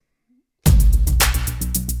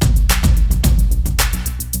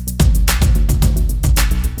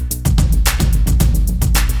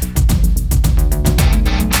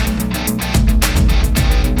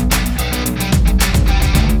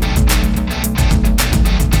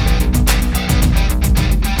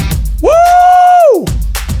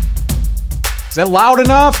Is that loud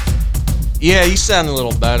enough? Yeah, you sound a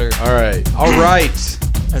little better. All right.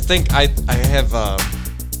 I think I have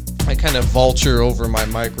I kind of vulture over my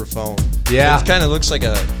microphone. Yeah. It kind of looks like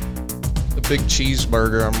a big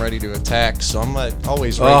cheeseburger I'm ready to attack, so I'm like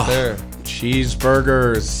always right there.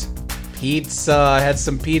 Cheeseburgers, pizza. I had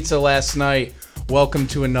some pizza last night. Welcome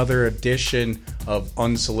to another edition of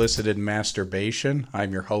Unsolicited Masturbation.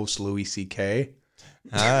 I'm your host, Louis C.K.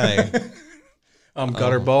 Hi. I'm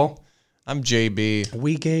Gutterball. I'm JB.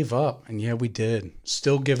 We gave up, and yeah, we did.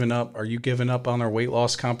 Still giving up. Are you giving up on our weight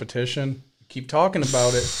loss competition? Keep talking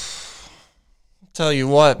about it. Tell you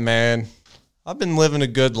what, man. I've been living a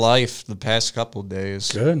good life the past couple of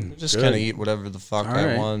days. Good. Just kind of eat whatever the fuck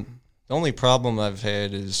I want. The only problem I've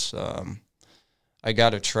had is I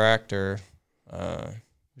got a tractor.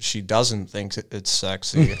 She doesn't think it's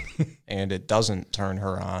sexy, and it doesn't turn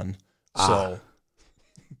her on. So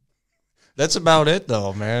that's about it,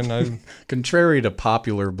 though, man. Contrary to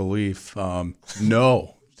popular belief,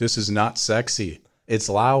 no, this is not sexy. It's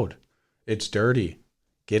loud. It's dirty.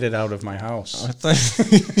 Get it out of my house.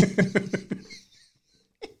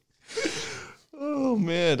 Oh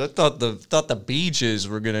man, I thought the beaches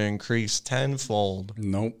were gonna increase tenfold.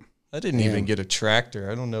 Nope. I didn't even get a tractor.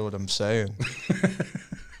 I don't know what I'm saying.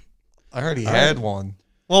 I already had one.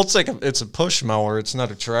 Well, it's a push mower. It's not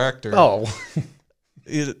a tractor. Oh,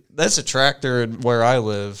 that's a tractor where I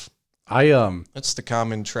live. That's the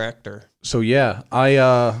common tractor. So yeah, I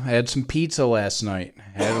had some pizza last night.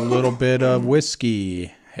 Had a little bit of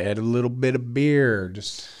whiskey. Had a little bit of beer.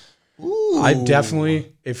 Just. Ooh. I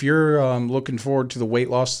definitely, if you're looking forward to the weight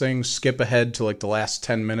loss thing, skip ahead to like the last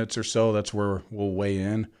 10 minutes or so. That's where we'll weigh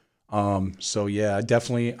in. So yeah, I'm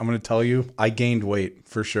going to tell you, I gained weight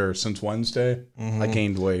for sure since Wednesday. I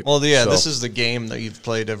gained weight. Well, yeah, so. This is the game that you've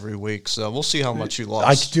played every week, so we'll see how much you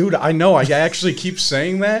lost. I know. I actually keep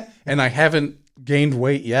saying that, and I haven't gained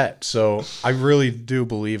weight yet. So I really do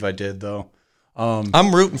believe I did, though.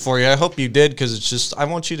 I'm rooting for you. I hope you did, because it's just I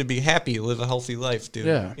want you to be happy, live a healthy life, dude.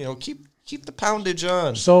 Yeah. You know, keep the poundage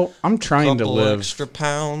on. So I'm trying to live. Extra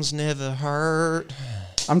pounds never hurt.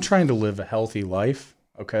 I'm trying to live a healthy life.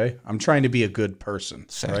 Okay, I'm trying to be a good person,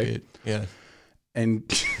 right? Yeah. And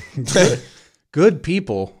good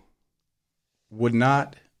people would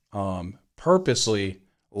not purposely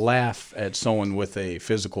laugh at someone with a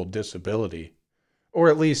physical disability, or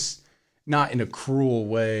at least not in a cruel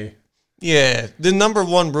way. Yeah, the number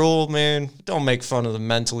one rule, man, don't make fun of the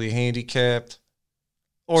mentally handicapped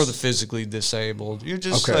or the physically disabled. You're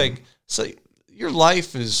just so your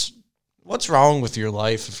life is, what's wrong with your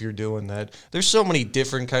life if you're doing that? There's so many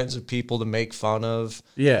different kinds of people to make fun of.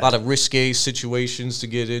 Yeah. A lot of risque situations to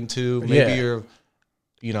get into. Maybe you're,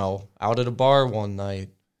 out at a bar one night,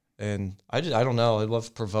 and I don't know. I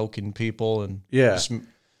love provoking people and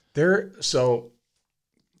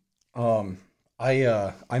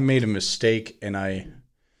I made a mistake, and I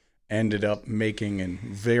ended up making a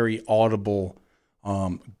very audible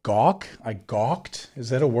gawk. I gawked. Is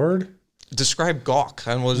that a word? Describe gawk.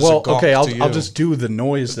 And what is a gawk okay, to you? I'll just do the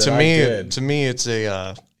noise that I did. To me, it's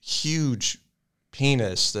a huge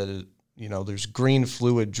penis that there's green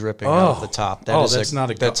fluid dripping out of the top. That's not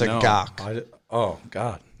a gawk. That's a gawk. Oh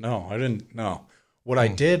God, no! I didn't know. What I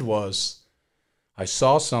did was, I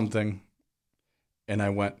saw something, and I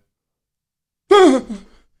went.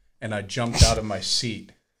 And I jumped out of my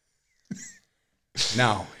seat.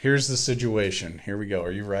 Now, here's the situation. Here we go.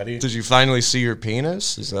 Are you ready? Did you finally see your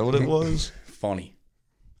penis? Is that what it was? Funny.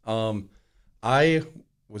 I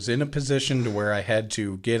was in a position to where I had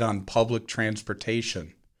to get on public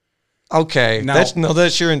transportation. Okay. Now,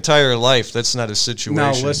 that's your entire life. That's not a situation.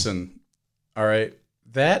 Now, listen. All right.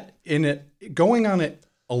 Going on it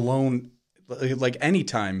alone, like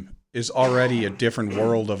anytime, is already a different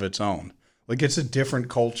world of its own. Like, it's a different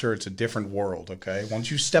culture. It's a different world, okay?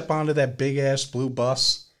 Once you step onto that big-ass blue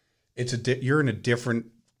bus, you're in a different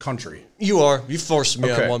country. You are. You forced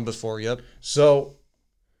me on one before, yep. So,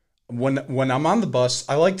 when I'm on the bus,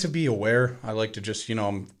 I like to be aware. I like to just,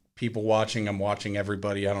 I'm people watching. I'm watching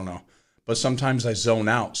everybody. I don't know. But sometimes I zone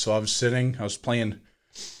out. So, I was playing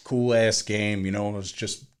cool-ass game, I was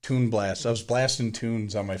just tune blast. I was blasting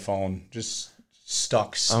tunes on my phone, just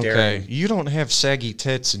stuck staring. Okay, you don't have saggy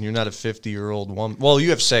tits, and you're not a 50-year-old woman. Well, you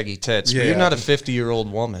have saggy tits, but you're not a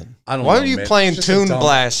 50-year-old woman. I don't know. Why are you playing Tune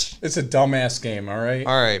Blast? It's a dumbass game, all right?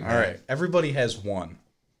 All right, man. All right. Everybody has one,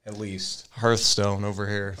 at least. Hearthstone over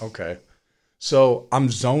here. Okay. So I'm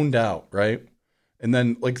zoned out, right? And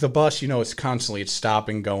then, like, the bus, it's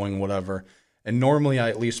stopping, going, whatever. And normally I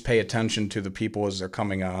at least pay attention to the people as they're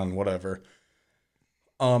coming on, whatever.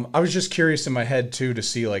 I was just curious in my head, too, to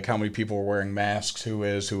see, like, how many people were wearing masks, who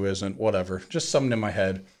is, who isn't, whatever. Just something in my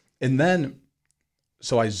head. And then,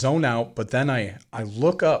 so I zone out, but then I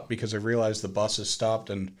look up because I realize the bus has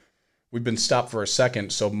stopped, and we've been stopped for a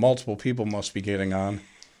second, so multiple people must be getting on.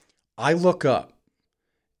 I look up,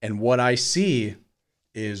 and what I see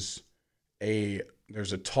is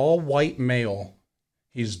there's a tall white male.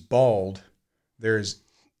 He's bald. There's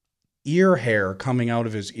ear hair coming out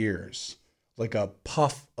of his ears. Like a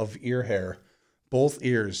puff of ear hair, both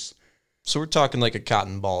ears. So we're talking like a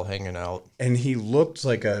cotton ball hanging out. And he looked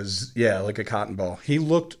like like a cotton ball. He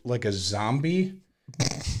looked like a zombie.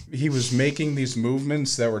 He was making these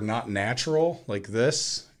movements that were not natural, like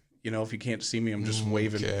this. You know, if you can't see me, I'm just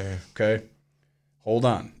waving. Okay. Hold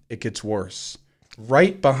on. It gets worse.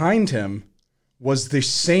 Right behind him was the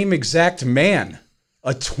same exact man,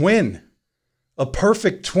 a twin, a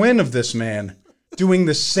perfect twin of this man. Doing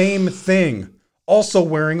the same thing, also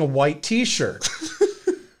wearing a white t-shirt.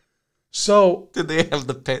 So did they have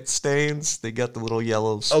the pet stains? They got the little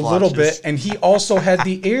yellow splotches. A little bit, and he also had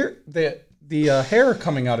the hair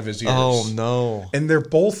coming out of his ears. Oh no. And they're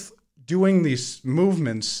both doing these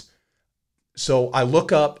movements. So I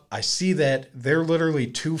look up, I see that they're literally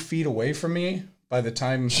 2 feet away from me by the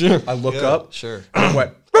time I look up. Sure. I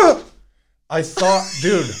went, ah! I thought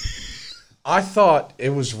it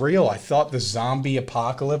was real. I thought the zombie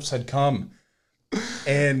apocalypse had come.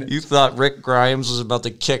 And you thought Rick Grimes was about to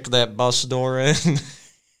kick that bus door in?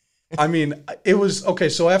 I mean, it was okay.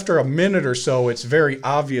 So after a minute or so, it's very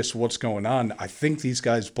obvious what's going on. I think these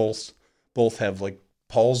guys both have like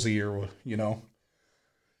palsy or, you know.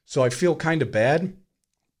 So I feel kind of bad,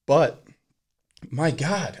 but my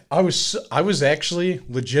God, I was actually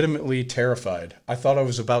legitimately terrified. I thought I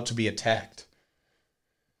was about to be attacked.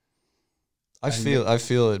 I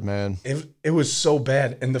feel it, man. It was so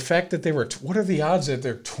bad. And the fact that they were, what are the odds that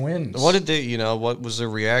they're twins? What was their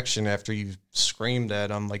reaction after you screamed at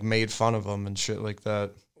them, like made fun of them and shit like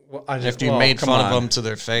that? Well, after you made fun of them to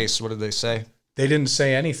their face, what did they say? They didn't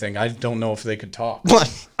say anything. I don't know if they could talk.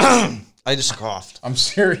 What? I just coughed. I'm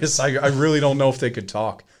serious. I really don't know if they could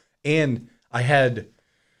talk. And I have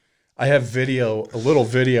a little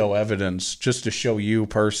video evidence just to show you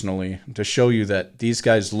personally, to show you that these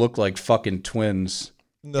guys look like fucking twins.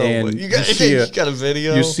 No, and you got a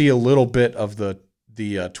video? You see a little bit of the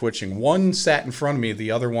twitching. One sat in front of me,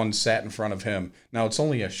 the other one sat in front of him. Now, it's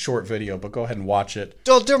only a short video, but go ahead and watch it.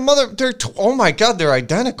 Oh my God, they're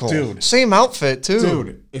identical. Dude. Same outfit,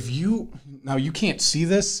 too. Dude, now you can't see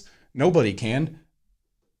this. Nobody can.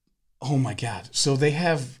 Oh my God. So they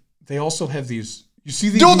also have these. You see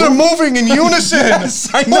these? Dude, they're moving in unison. Yes,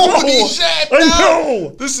 I know. Holy shit! I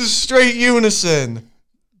know. This is straight unison.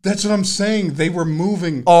 That's what I'm saying. They were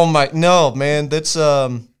moving. Oh my, no, man. That's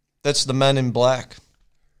the Men in Black.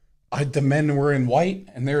 The men were in white,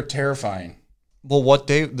 and they're terrifying. Well, what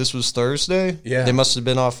day? This was Thursday? Yeah. They must have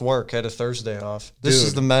been off work, had a Thursday off. This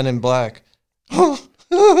is the Men in Black. Isn't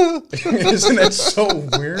that so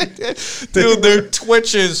weird? Dude, their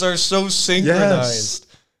twitches are so synchronized.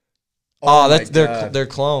 Yes. They're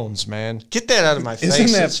clones, man. Get that out of my face.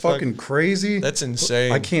 Isn't that fucking crazy? That's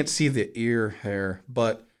insane. I can't see the ear hair,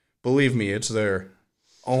 but believe me, it's there.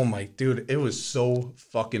 Oh my dude, it was so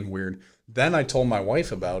fucking weird. Then I told my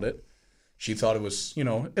wife about it. She thought it was,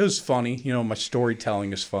 it was funny. My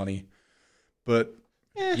storytelling is funny. But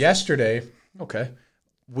yesterday,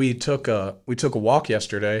 we took a walk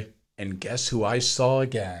yesterday, and guess who I saw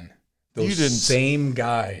again? Those same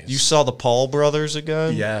guys. You saw the Paul brothers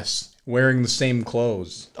again? Yes. Wearing the same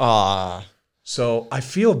clothes. So I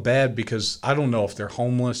feel bad because I don't know if they're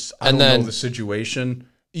homeless. I don't know the situation.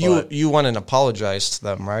 You went and apologized to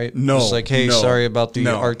them, right? No. It's like, hey, sorry about the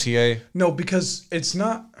RTA. No, because it's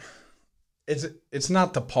not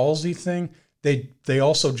the palsy thing. They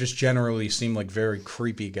also just generally seem like very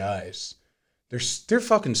creepy guys. They're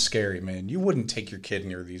fucking scary, man. You wouldn't take your kid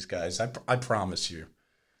near these guys. I promise you.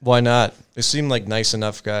 Why not? They seem like nice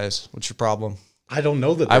enough guys. What's your problem? I don't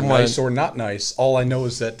know that they're nice or not nice. All I know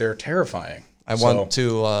is that they're terrifying. I went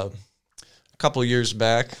to a couple of years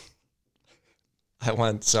back. I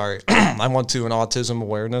went to an Autism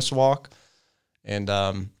Awareness walk, and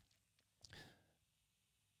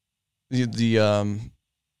the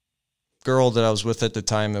girl that I was with at the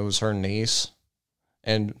time, it was her niece,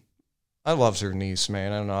 and I loved her niece,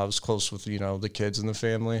 man. I don't know, I was close with the kids in the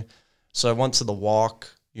family, so I went to the walk,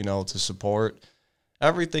 to support.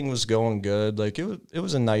 Everything was going good. Like it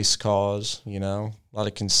was a nice cause, a lot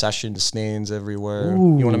of concession stands everywhere.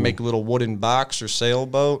 Ooh. You want to make a little wooden box or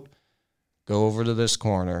sailboat? Go over to this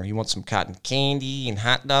corner. You want some cotton candy and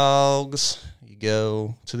hot dogs? You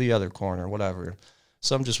go to the other corner, whatever.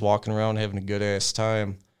 So I'm just walking around having a good ass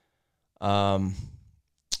time. I'm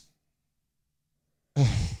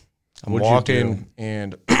walking,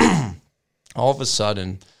 and all of a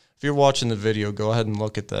sudden, if you're watching the video, go ahead and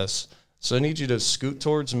look at this. So I need you to scoot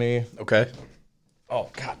towards me. Okay. Oh,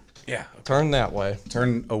 God. Yeah. Okay. Turn that way.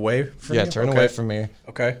 Turn away from you? Yeah, turn away from me.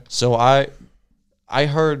 Okay. So I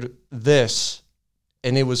heard this,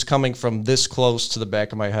 and it was coming from this close to the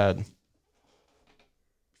back of my head.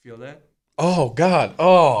 Feel that? Oh, God.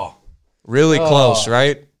 Oh. Really close,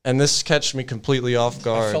 right? And this catch me completely off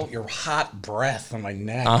guard. I felt your hot breath on my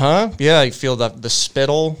neck. Yeah, you feel the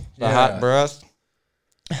spittle, the hot breath.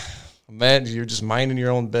 Man, you're just minding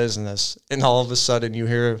your own business, and all of a sudden you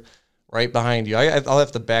hear right behind you. I'll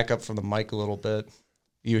have to back up from the mic a little bit.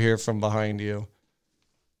 You hear from behind you,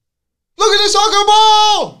 "Look at this soccer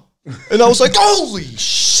ball!" And I was like, "Holy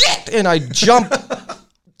shit!" And I jumped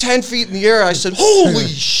 10 feet in the air. I said, "Holy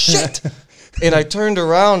shit!" And I turned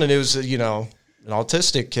around, and it was, an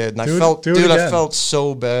autistic kid. And I felt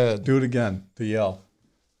so bad. Do it again. The yell.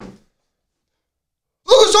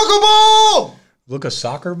 "Look at soccer ball!" Look, a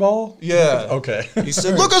soccer ball? Yeah. Okay. He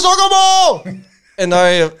said, "Look, a soccer ball!" And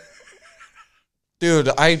I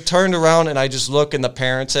turned around and I just look, and the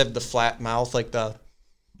parents have the flat mouth, like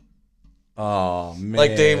oh, man.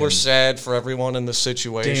 Like they were sad for everyone in the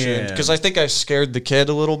situation. Because I think I scared the kid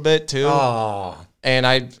a little bit too. Oh. And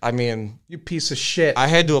I mean, you piece of shit. I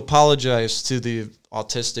had to apologize to the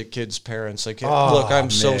autistic kid's parents. Like, look, I'm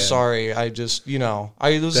so sorry. I just, it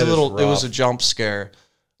was a jump scare.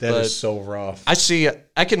 That is so rough. I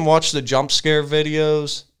can watch the jump scare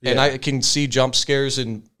videos, and I can see jump scares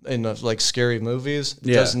in like scary movies.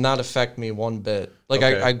 It does not affect me one bit. Like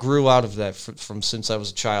I grew out of that from since I was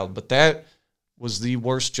a child, but that was the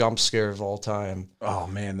worst jump scare of all time. Oh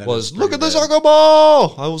man, that was look at the soccer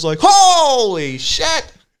ball. I was like, holy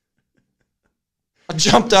shit! I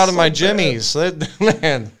jumped out of my jimmies,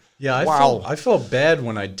 man. Yeah, I felt bad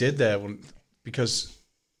when I did that because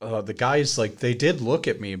the guys, like, they did look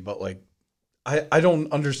at me, but like I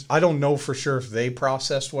don't know for sure if they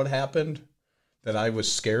processed what happened, that I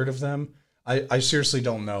was scared of them. I seriously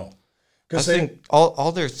don't know. I think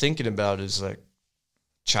all they're thinking about is like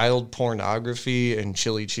child pornography and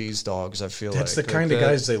chili cheese dogs. I feel that's the kind of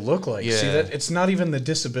guys they look like. Yeah. See, that it's not even the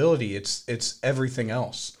disability; it's everything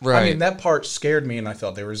else. Right. I mean, that part scared me, and I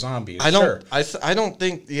thought they were zombies. I don't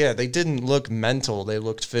think. Yeah, they didn't look mental; they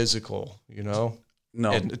looked physical. No,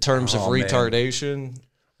 in terms of retardation. Man.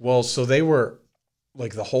 Well, so they were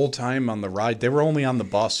like the whole time on the ride. They were only on the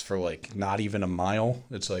bus for like not even a mile.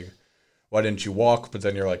 It's like, why didn't you walk? But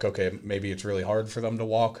then you're like, okay, maybe it's really hard for them to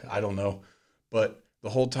walk. I don't know, but the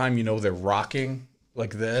whole time, they're rocking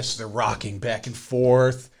like this. They're rocking back and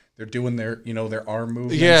forth. They're doing their arm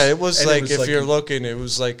movements. Yeah, it was like, if you're looking, it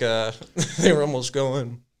was like they were almost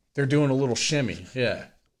going. They're doing a little shimmy, yeah.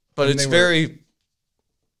 But it's very...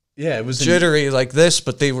 Yeah, it was jittery like this,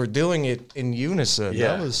 but they were doing it in unison.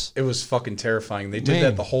 Yeah, it was fucking terrifying. They did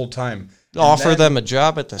that the whole time. Offer them a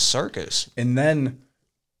job at the circus. And then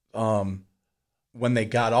when they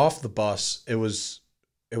got off the bus, it was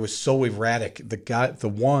so erratic.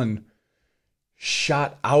 The one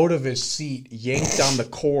shot out of his seat, yanked on the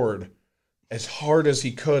cord as hard as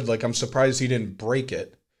he could. Like, I'm surprised he didn't break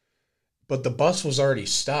it. But the bus was already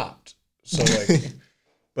stopped. So like,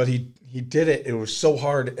 but he did it. It was so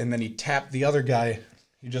hard. And then he tapped the other guy.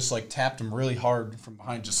 He just like tapped him really hard from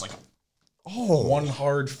behind, just like one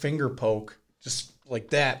hard finger poke, just like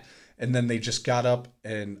that. And then they just got up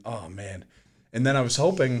and, oh man. And then I was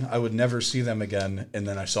hoping I would never see them again, and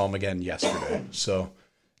then I saw them again yesterday. So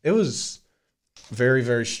it was very,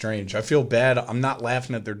 very strange. I feel bad. I'm not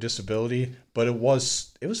laughing at their disability, but it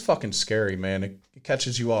was fucking scary, man. It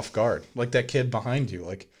catches you off guard. Like that kid behind you.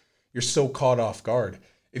 Like, you're so caught off guard.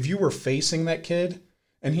 If you were facing that kid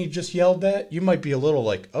and he just yelled that, you might be a little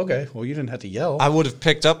like, okay, well, you didn't have to yell. I would have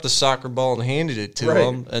picked up the soccer ball and handed it to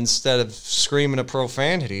him instead of screaming a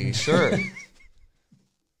profanity. Sure.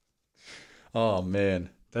 Oh, man.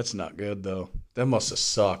 That's not good, though. That must have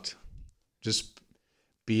sucked. Just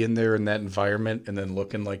being there in that environment and then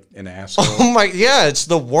looking like an asshole. Oh, my. Yeah, it's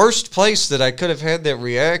the worst place that I could have had that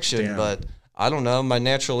reaction. Damn. But I don't know. My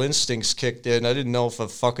natural instincts kicked in. I didn't know if a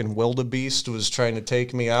fucking wildebeest was trying to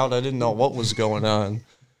take me out. I didn't know what was going on.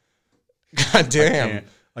 God damn.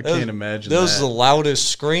 I can't imagine that. That was the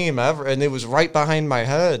loudest scream ever. And it was right behind my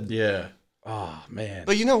head. Yeah. Oh, man.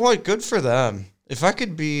 But you know what? Good for them. If I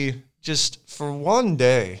could be... just for one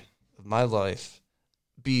day of my life,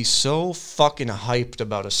 be so fucking hyped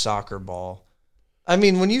about a soccer ball. I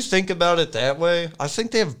mean, when you think about it that way, I think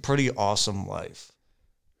they have a pretty awesome life.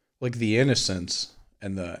 Like the innocence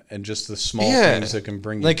and just the small things that can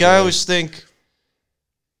bring you like joy. I always think,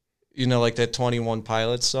 you know, like that 21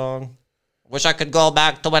 Pilots song. Wish I could go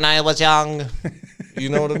back to when I was young. You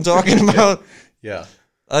know what I'm talking about? Yeah.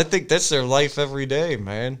 I think that's their life every day,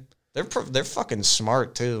 man. They're fucking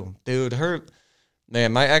smart too, dude.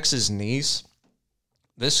 My ex's niece,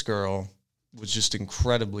 this girl was just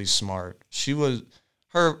incredibly smart. She was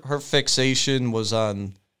her fixation was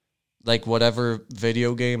on like whatever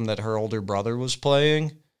video game that her older brother was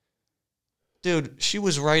playing. Dude, she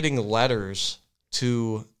was writing letters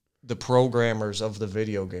to the programmers of the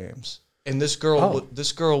video games. And this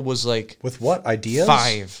girl was like, with what ideas?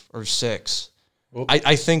 5 or 6. Well,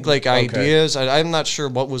 I think like okay. ideas. I'm not sure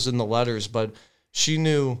what was in the letters, but she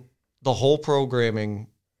knew the whole programming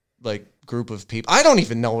like group of people. I don't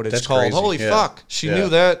even know what it's called. Crazy. Holy fuck! She knew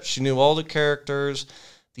that. She knew all the characters,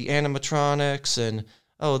 the animatronics, and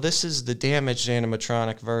this is the damaged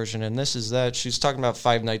animatronic version, and this is that. She's talking about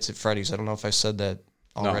Five Nights at Freddy's. I don't know if I said that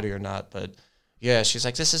already or not, but. Yeah, she's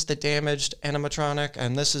like, this is the damaged animatronic,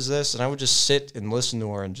 and this is this. And I would just sit and listen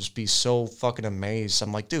to her and just be so fucking amazed.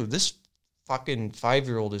 I'm like, dude, this fucking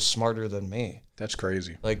 5-year-old is smarter than me. That's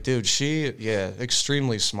crazy. Like, dude,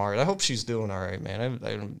 extremely smart. I hope she's doing all right, man. I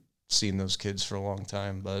haven't seen those kids for a long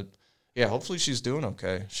time. But, yeah, hopefully she's doing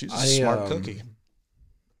okay. She's a smart cookie.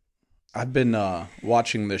 I've been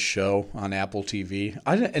watching this show on Apple TV.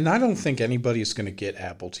 I don't think anybody's going to get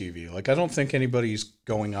Apple TV. Like, I don't think anybody's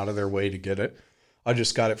going out of their way to get it. I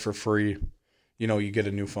just got it for free. You know, you get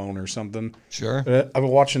a new phone or something. Sure. I've been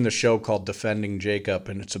watching the show called Defending Jacob,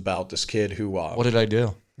 and it's about this kid who... what did I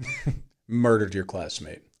do? murdered your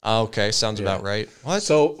classmate. Okay, sounds about right. What?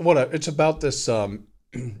 So, it's about this,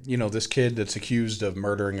 this kid that's accused of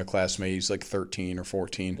murdering a classmate. He's like 13 or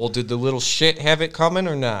 14. Well, did the little shit have it coming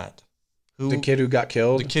or not? The kid who got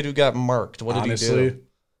killed? The kid who got marked. What did he do?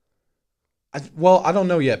 I don't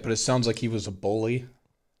know yet, but it sounds like he was a bully.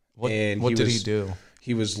 What did he do?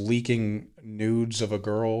 He was leaking nudes of a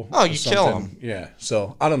girl. Oh, you kill him. Yeah.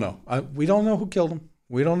 So, I don't know. We don't know who killed him.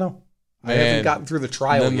 We don't know. Man, I haven't gotten through the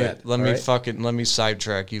trial yet. Let me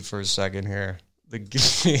sidetrack you for a second here.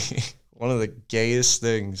 One of the gayest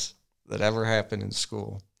things that ever happened in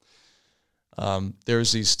school.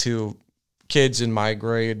 There's these 2 kids in my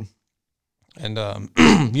grade. And,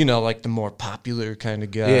 like the more popular kind of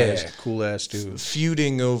guys. Yeah, cool ass dude.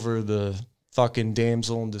 Feuding over the fucking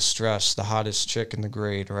damsel in distress, the hottest chick in the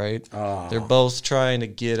grade, right? Oh. They're both trying to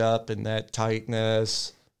get up in that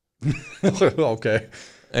tightness. Okay.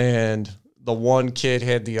 And the one kid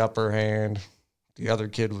had the upper hand. The other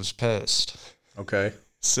kid was pissed. Okay.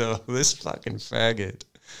 So this fucking faggot,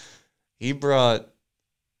 he brought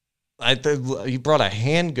a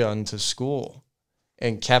handgun to school.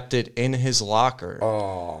 And kept it in his locker.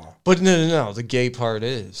 Oh. But no. The gay part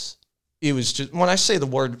is, it was just, when I say the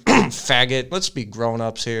word faggot, let's be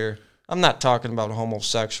grown-ups here. I'm not talking about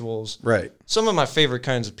homosexuals. Right. Some of my favorite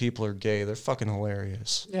kinds of people are gay. They're fucking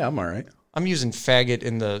hilarious. Yeah, I'm all right. I'm using faggot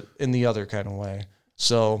in the other kind of way.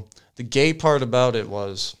 So the gay part about it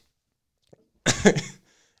was,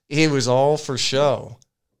 it was all for show.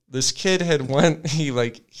 This kid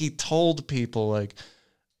he told people like,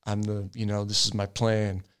 this is my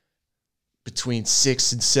plan. Between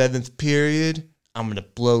 6th and 7th period, I'm going to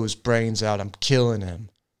blow his brains out. I'm killing him.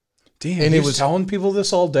 Damn, and he was telling people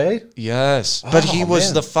this all day? Yes. But he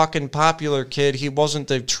was the fucking popular kid. He wasn't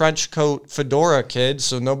the trench coat fedora kid,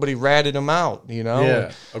 so nobody ratted him out,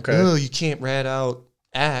 Yeah, okay. Oh, you can't rat out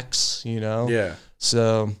X, Yeah.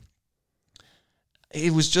 So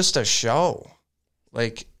it was just a show.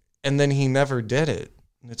 Like, and then he never did it.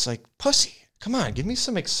 And it's like, pussy. Come on, give me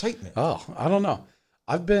some excitement. Oh, I don't know.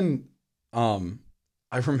 I've been, I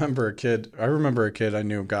remember a kid I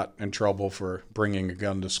knew got in trouble for bringing a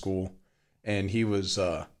gun to school. And he was,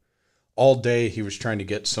 all day he was trying to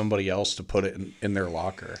get somebody else to put it in their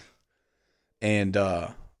locker. And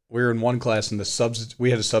we were in one class and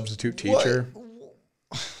we had a substitute teacher.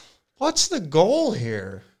 What's the goal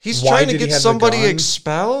here? He's trying to get somebody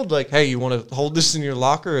expelled? Like, hey, you want to hold this in your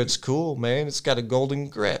locker? It's cool, man. It's got a golden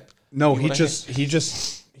grip. No, he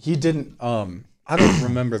didn't, I don't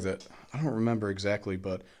remember that. I don't remember exactly,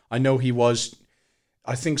 but I know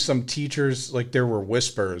I think some teachers, like there were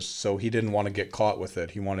whispers, so he didn't want to get caught with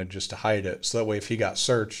it. He wanted just to hide it. So that way if he got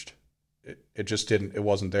searched, it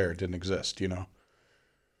wasn't there. It didn't exist,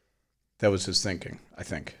 That was his thinking, I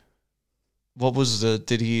think. Was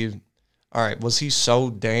he so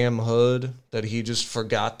damn hood that he just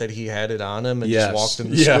forgot that he had it on him and just walked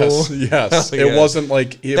into school? Yes. It wasn't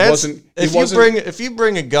like if you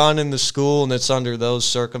bring a gun into school and it's under those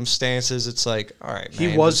circumstances, it's like, all right, man.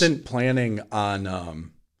 He wasn't planning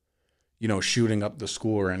on shooting up the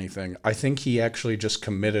school or anything. I think he actually just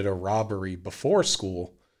committed a robbery before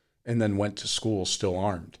school and then went to school still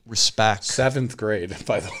armed. Respect. 7th grade,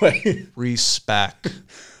 by the way. Respect.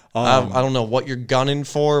 I don't know what you're gunning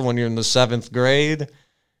for when you're in the 7th grade.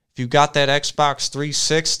 If you got that Xbox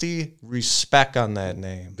 360, respect on that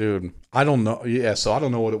name. Dude, I don't know. Yeah, so I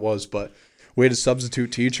don't know what it was, but we had a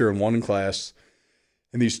substitute teacher in one class,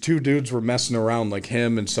 and these 2 dudes were messing around, like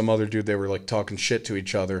him and some other dude. They were like talking shit to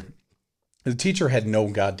each other. The teacher had no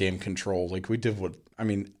goddamn control. Like, we did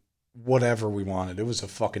whatever we wanted. It was a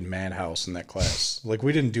fucking madhouse in that class. Like,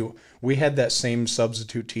 we had that same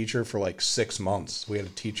substitute teacher for like 6 months. We had a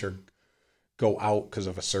teacher go out because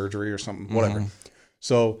of a surgery or something, whatever. Mm-hmm.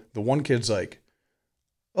 So the one kid's like,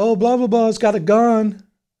 oh, blah, blah, blah, it's got a gun.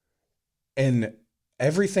 And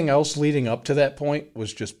everything else leading up to that point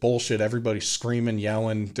was just bullshit. Everybody's screaming,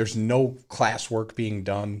 yelling. There's no classwork being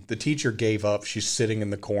done. The teacher gave up. She's sitting in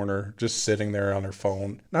the corner, just sitting there on her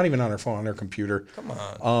phone. Not even on her phone, on her computer. Come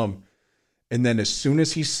on. And then as soon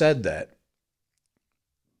as he said that,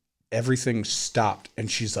 everything stopped. And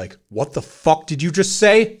she's like, what the fuck did you just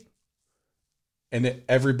say? And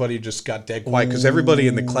everybody just got dead quiet because everybody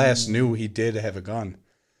in the class knew he did have a gun.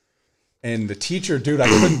 And the teacher, dude, I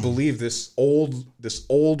couldn't believe this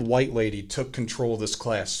old white lady took control of this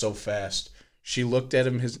class so fast. She looked at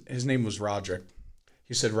him. His name was Roderick.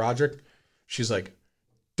 He said, Roderick. She's like,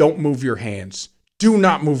 don't move your hands. Do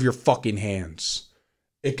not move your fucking hands.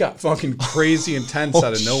 It got fucking crazy intense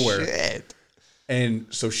out of nowhere. Shit. And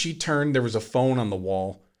so she turned. There was a phone on the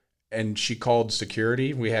wall. And she called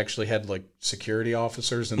security. We actually had like security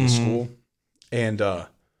officers in the school. And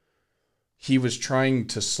he was trying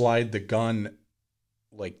to slide the gun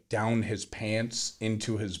like down his pants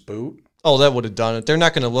into his boot. Oh, that would have done it. They're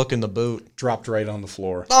not going to look in the boot. Dropped right on the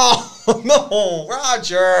floor. Oh, no,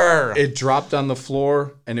 Roger. It dropped on the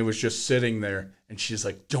floor and it was just sitting there. And she's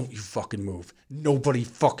like, don't you fucking move. Nobody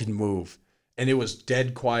fucking move. And it was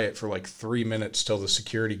dead quiet for like 3 minutes till the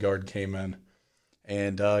security guard came in.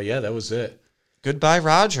 And, yeah, that was it. Goodbye,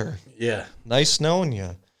 Roger. Yeah. Nice knowing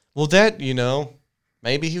you. Well, that,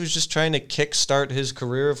 maybe he was just trying to kickstart his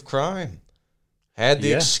career of crime. Had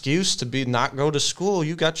the excuse to not go to school.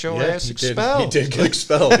 You got your ass expelled. He did get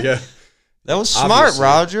expelled, yeah. That was smart, obviously.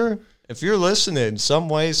 Roger. If you're listening, some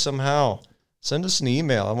way, somehow, send us an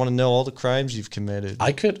email. I want to know all the crimes you've committed.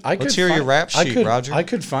 Let's hear your rap sheet, Roger. I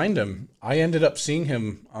could find him. I ended up seeing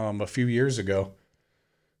him a few years ago.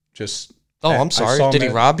 Oh, I'm sorry. Did he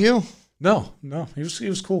rob you? No. He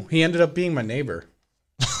was cool. He ended up being my neighbor.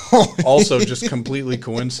 Also, just completely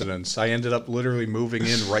coincidence. I ended up literally moving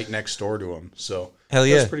in right next door to him. So hell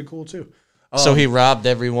yeah, that's pretty cool too. So he robbed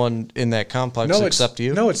everyone in that complex except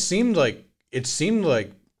you? No, it seemed like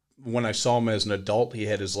when I saw him as an adult, he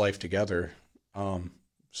had his life together.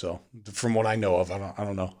 So from what I know of, I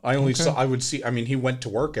don't know. He went to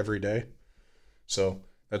work every day. So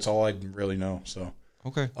that's all I really know. So.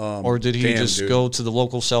 Okay. Or did he go to the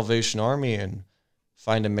local Salvation Army and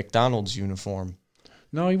find a McDonald's uniform?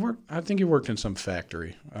 No, I think he worked in some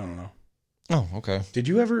factory. I don't know. Oh, okay. Did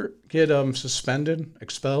you ever get suspended,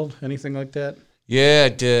 expelled, anything like that? Yeah, I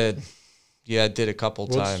did. Yeah, I did a couple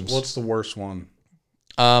times. What's the worst one?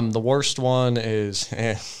 The worst one is...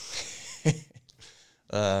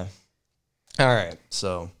 all right,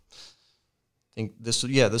 so I think this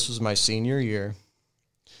was my senior year.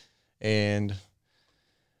 And...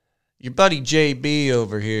 your buddy JB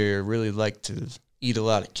over here really liked to eat a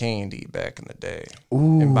lot of candy back in the day.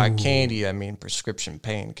 Ooh. And by candy, I mean prescription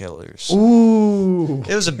painkillers. Ooh.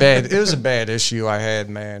 It was a bad issue I had,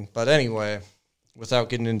 man. But anyway, without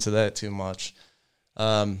getting into that too much,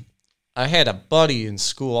 I had a buddy in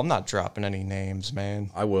school. I'm not dropping any names,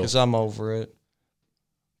 man. I will. Because I'm over it.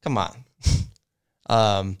 Come on.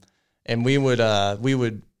 And we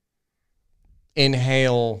would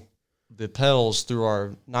inhale the pills through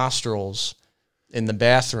our nostrils in the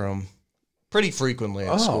bathroom pretty frequently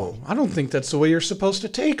at school. I don't think that's the way you're supposed to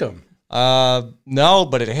take them. No,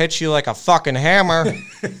 but it hits you like a fucking hammer.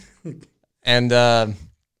 And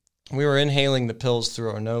we were inhaling the pills through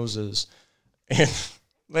our noses. And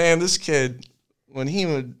man, this kid,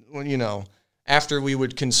 after we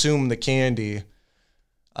would consume the candy,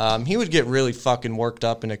 he would get really fucking worked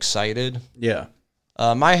up and excited. Yeah.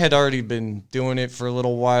 I had already been doing it for a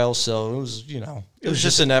little while, so it was, it was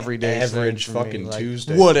just an everyday average thing for fucking me.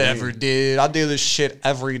 Tuesday. Whatever, dude. I do this shit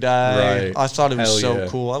every day. Right. I thought it was Hell so yeah.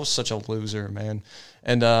 cool. I was such a loser, man.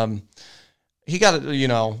 And he got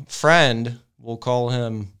a, friend, we'll call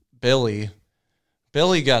him Billy.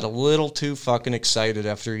 Billy got a little too fucking excited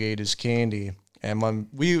after he ate his candy. And when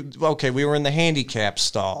we were in the handicap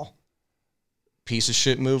stall. Piece of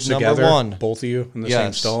shit move Together, number one. Both of you in the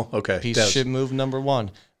same stall? Okay. Piece of shit move number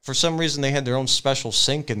one. For some reason, they had their own special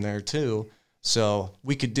sink in there, too. So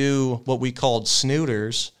we could do what we called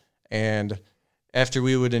snooters. And after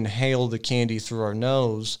we would inhale the candy through our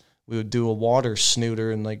nose, we would do a water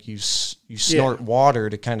snooter, and like you snort water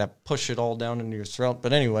to kind of push it all down into your throat.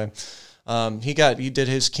 But anyway, he did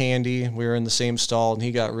his candy. We were in the same stall, and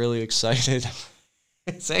he got really excited.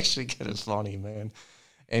 It's actually kind of funny, man.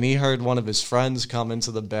 And he heard one of his friends come into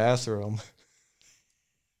the bathroom,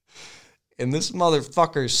 and this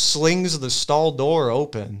motherfucker slings the stall door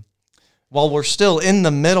open while we're still in the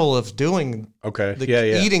middle of doing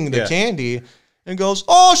eating the candy, and goes,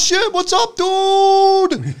 "Oh shit, what's up,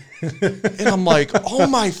 dude?" And I'm like, "Oh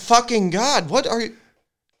my fucking God, what are you?"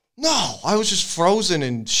 No, I was just frozen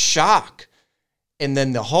in shock. And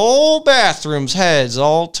then the whole bathroom's heads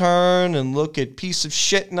all turn and look at piece of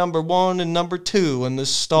shit number 1 and number 2 in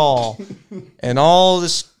this stall. And all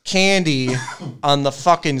this candy on the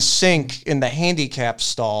fucking sink in the handicap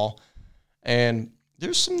stall. And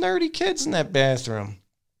there's some nerdy kids in that bathroom.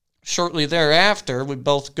 Shortly thereafter, we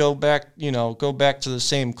both go back to the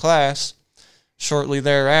same class. Shortly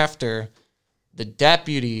thereafter, the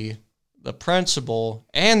deputy, the principal,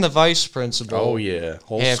 and the vice principal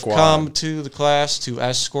have squad. Come to the class to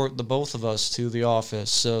escort the both of us to the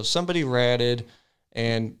office. So somebody ratted.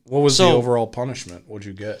 And what was the overall punishment? What'd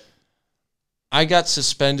you get? I got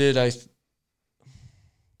suspended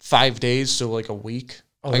 5 days, so like a week.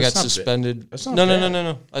 I got suspended. That's not bad.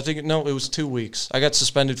 No. I think, it was 2 weeks. I got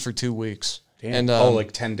suspended for 2 weeks. Damn. And,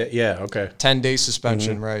 like 10 days. Yeah, okay. 10-day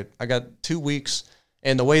suspension, right. I got 2 weeks.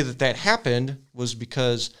 And the way that happened was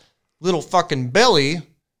because little fucking Billy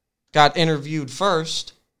got interviewed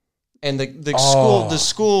first. And the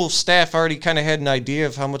school staff already kind of had an idea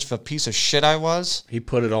of how much of a piece of shit I was. He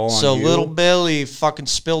put it all on you. So little Billy fucking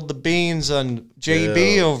spilled the beans on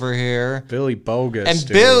JB over here. Billy bogus, and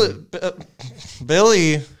dude.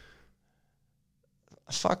 Billy,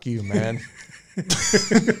 fuck you, man.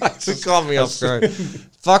 He called me off guard.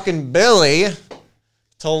 Fucking Billy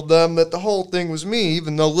told them that the whole thing was me,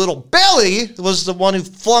 even though little Billy was the one who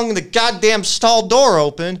flung the goddamn stall door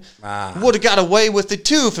open. Would have got away with it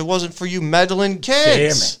too if it wasn't for you meddling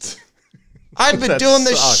kids. Damn it. I'd been doing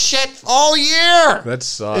this shit all year. That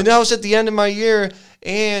sucks. And I was at the end of my year,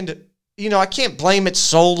 and I can't blame it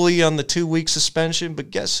solely on the 2-week suspension,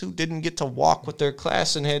 but guess who didn't get to walk with their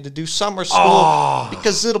class and had to do summer school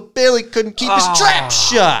because little Billy couldn't keep his trap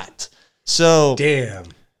shut. So damn.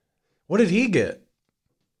 What did he get?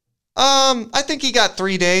 I think he got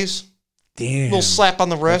 3 days. Damn. Little slap on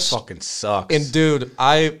the wrist. That fucking sucks. And dude,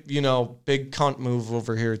 big cunt move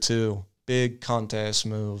over here too. Big cunt ass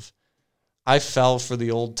move. I fell for the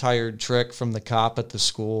old tired trick from the cop at the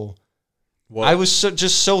school. What? I was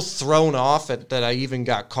just so thrown off that I even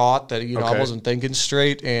got caught that I wasn't thinking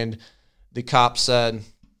straight. And the cop said,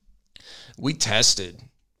 "We tested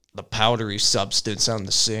the powdery substance on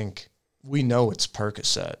the sink. We know it's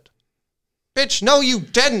Percocet." Bitch, no, you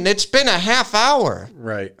didn't. It's been a half hour.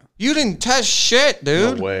 Right. You didn't test shit,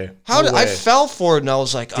 dude. No way. I fell for it, and I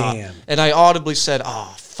was like, damn. And I audibly said,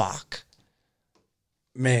 "Oh, fuck."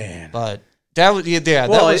 Man. But that was,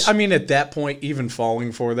 Well, I mean, at that point, even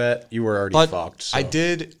falling for that, you were already fucked. So. I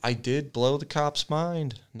did blow the cop's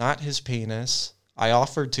mind, not his penis. I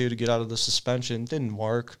offered to get out of the suspension. Didn't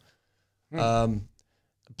work.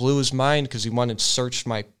 Blew his mind because he wanted to search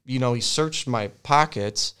he searched my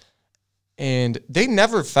pockets. And they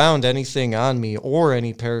never found anything on me or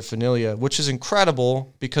any paraphernalia, which is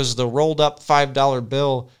incredible because the rolled up $5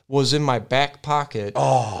 bill was in my back pocket.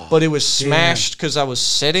 But it was smashed because I was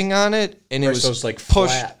sitting on it, and it was like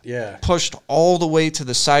pushed all the way to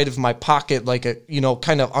the side of my pocket, like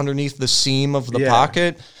kind of underneath the seam of the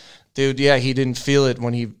pocket. Dude, he didn't feel it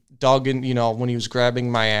when he dug in, when he was grabbing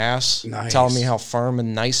my ass, telling me how firm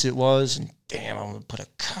and nice it was. And damn, I'm going to put a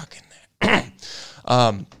cock in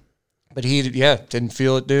there. But he, didn't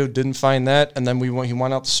feel it, dude. Didn't find that. And then he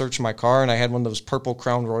went out to search my car, and I had one of those purple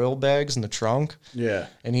Crown Royal bags in the trunk. Yeah.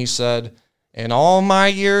 And he said, "In all my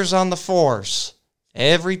years on the force,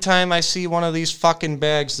 every time I see one of these fucking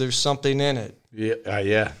bags, there's something in it."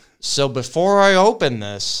 Yeah. So before I open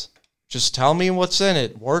this, just tell me what's in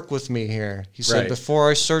it. Work with me here. He said,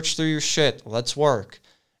 "Before I search through your shit, let's work."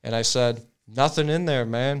 And I said, "Nothing in there,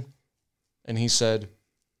 man." And he said,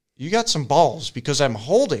 "You got some balls because I'm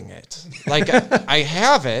holding it. Like, I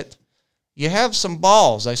have it. You have some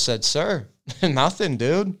balls." I said, "Sir, nothing,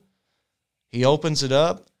 dude." He opens it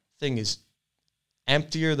up. Thing is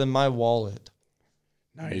emptier than my wallet.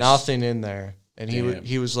 Nice. Nothing in there. And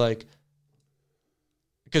he was like,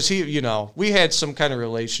 because we had some kind of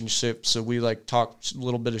relationship, so we like talked a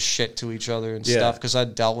little bit of shit to each other and stuff. Because I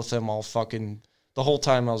dealt with him all fucking the whole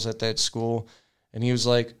time I was at that school, and he was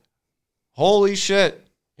like, "Holy shit!"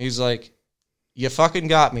 He's like, "You fucking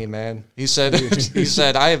got me, man." He said,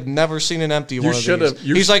 "I have never seen an empty one of these."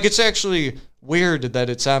 He's like, "It's actually weird that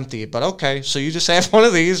it's empty, but okay, so you just have one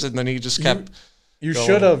of these," and then he just kept. You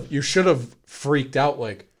should have freaked out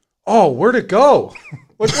like, "Oh, where'd it go?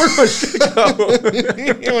 Where'd my shit go?"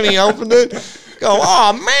 When he opened it, go,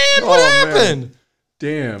 "Oh man, what happened?" Man.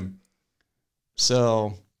 Damn.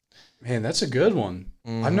 So, man, that's a good one.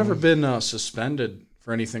 Mm-hmm. I've never been suspended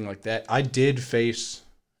for anything like that. I did face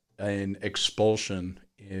an expulsion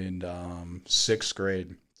in 6th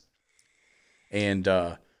grade, and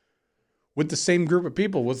with the same group of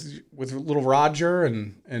people, with little Roger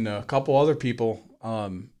and a couple other people,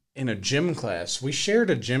 in a gym class. We shared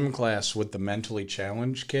a gym class with the mentally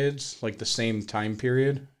challenged kids, like the same time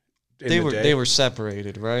period. They were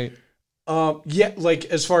separated, right? Yeah, like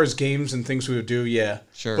as far as games and things we would do, yeah.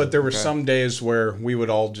 Sure. But there were some days where we would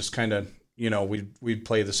all just kind of, we'd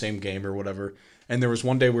play the same game or whatever. And there was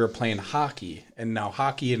one day we were playing hockey, and now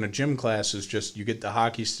hockey in a gym class is just, you get the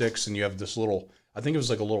hockey sticks and you have this little, I think it was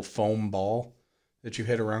like a little foam ball that you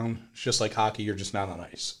hit around. It's just like hockey, you're just not on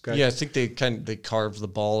ice. Okay? Yeah, I think they carved the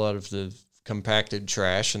ball out of the compacted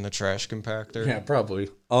trash in the trash compactor. Yeah, probably.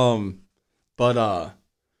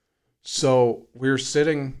 So we were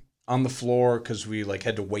sitting on the floor because we like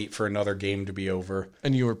had to wait for another game to be over.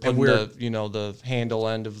 And you were putting the handle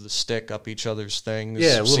end of the stick up each other's things.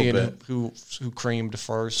 Yeah, a little bit. Who creamed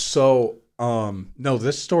first. So no,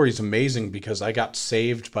 this story's amazing because I got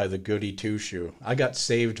saved by the goody two-shoe. I got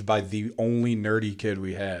saved by the only nerdy kid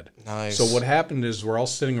we had. Nice. So what happened is we're all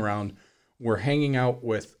sitting around, we're hanging out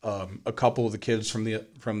with a couple of the kids from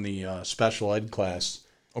the special ed class.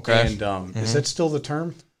 Okay. And is that still the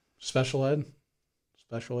term? Special ed?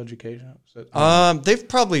 Special education? They've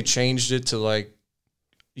probably changed it to like,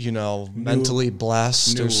 mentally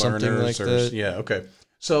blessed or something like that. Yeah, okay.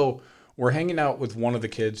 So we're hanging out with one of the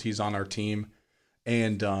kids. He's on our team.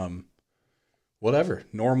 And whatever,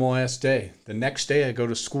 normal ass day. The next day I go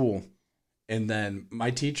to school. And then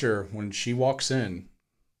my teacher, when she walks in,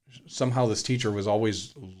 somehow this teacher was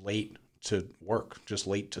always late to work, just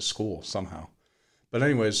late to school somehow. But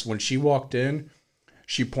anyways, when she walked in,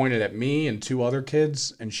 she pointed at me and 2 other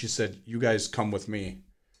kids, and she said, "You guys come with me."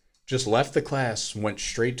 Just left the class, went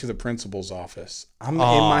straight to the principal's office. In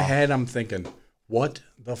my head, I'm thinking, what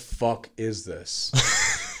the fuck is this?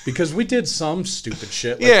 Because we did some stupid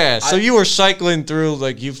shit. Like, so you were cycling through,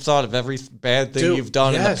 like, you've thought of every bad thing you've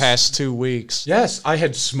done in the past 2 weeks. Yes, I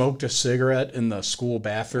had smoked a cigarette in the school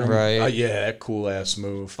bathroom. Right. Yeah, that cool-ass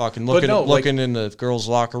move. Fucking looking in the girls'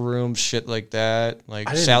 locker room, shit like that. Like,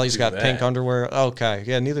 Sally's got pink underwear. Okay,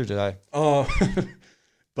 yeah, neither did I.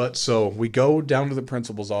 But so we go down to the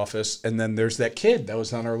principal's office, and then there's that kid that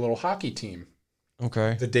was on our little hockey team.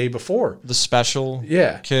 Okay. The day before. The special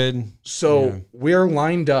kid. So we're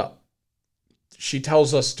lined up. She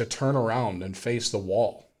tells us to turn around and face the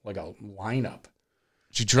wall, like a lineup.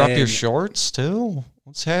 Did you drop your shorts too?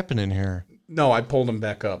 What's happening here? No, I pulled them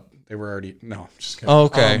back up. They were already, no, just kidding. Oh,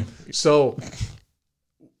 okay. So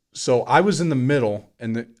I was in the middle,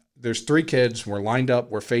 and there's 3 kids. We're lined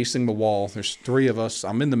up. We're facing the wall. There's 3 of us.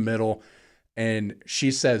 I'm in the middle, and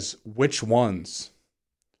she says, "Which ones?"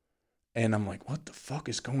 And I'm like, what the fuck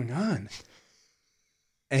is going on?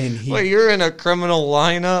 And wait, you're in a criminal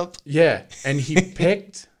lineup? Yeah. And he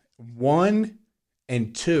picked 1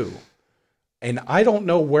 and 2. And I don't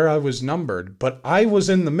know where I was numbered, but I was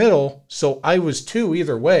in the middle, so I was 2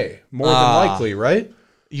 either way, more than likely, right?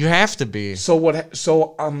 You have to be.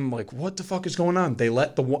 So I'm like, what the fuck is going on? They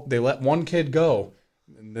let 1 kid go.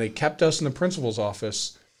 And they kept us in the principal's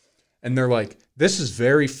office. And they're like, "This is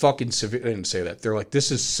very fucking severe." They didn't say that. They're like, "This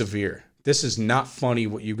is severe. This is not funny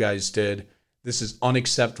what you guys did. This is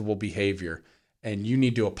unacceptable behavior. And you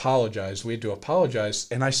need to apologize." We had to apologize.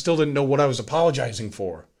 And I still didn't know what I was apologizing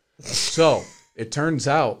for. So it turns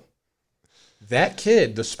out that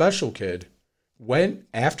kid, the special kid, went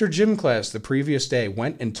after gym class the previous day,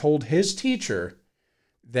 went and told his teacher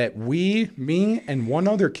that me and 1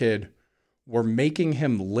 other kid were making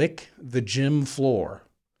him lick the gym floor.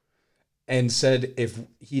 And said if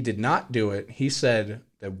he did not do it, he said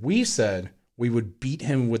that we said we would beat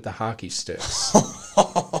him with the hockey sticks.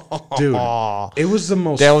 Dude, it was the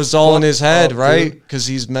most... That was all in his head, right? Because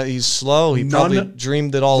he's slow. He probably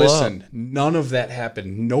dreamed it all up. Listen, none of that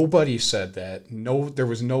happened. Nobody said that. No, there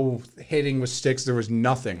was no hitting with sticks. There was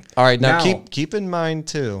nothing. All right, now keep in mind,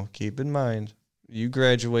 too. Keep in mind, you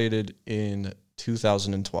graduated in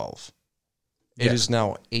 2012. It is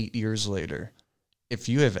now 8 years later. If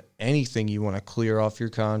you have anything you want to clear off your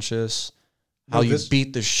conscience, you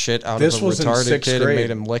beat the shit out of a retarded kid and made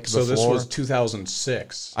him lick the floor. So this was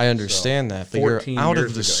 2006. I understand that, but you're out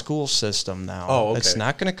of the school system now. Oh, okay. It's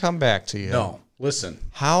not going to come back to you. No, listen.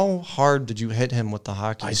 How hard did you hit him with the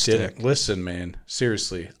hockey stick? I didn't. Listen, man.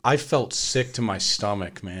 Seriously. I felt sick to my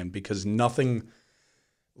stomach, man, because nothing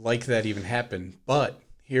like that even happened. But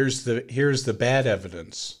here's the bad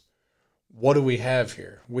evidence. What do we have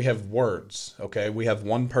here? We have words, okay? We have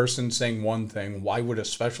one person saying one thing. Why would a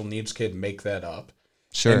special needs kid make that up?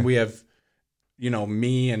 Sure. And we have,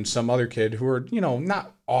 me and some other kid who are,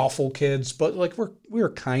 not awful kids, but like we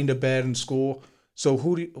were kind of bad in school. So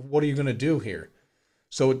what are you going to do here?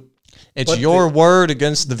 So it's your word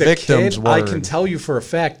against the victim's kid, word. I can tell you for a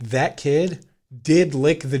fact that kid did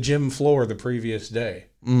lick the gym floor the previous day.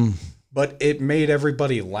 But it made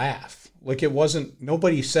everybody laugh. Like it wasn't,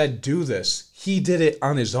 nobody said do this. He did it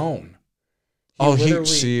on his own.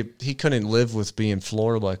 He couldn't live with being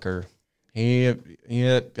floor licker. I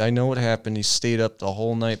know what happened. He stayed up the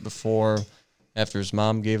whole night before after his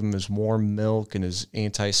mom gave him his warm milk and his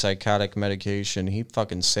antipsychotic medication. He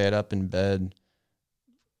fucking sat up in bed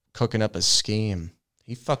cooking up a scheme.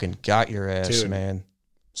 He fucking got your ass, dude, man.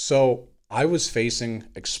 So I was facing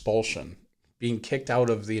expulsion, being kicked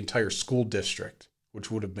out of the entire school district,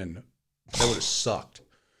 which would have sucked.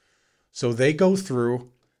 So they go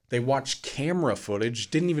through, they watch camera footage,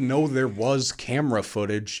 didn't even know there was camera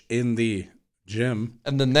footage in the gym.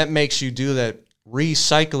 And then that makes you do that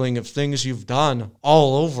recycling of things you've done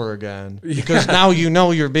all over again. Because now you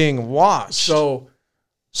know you're being watched. So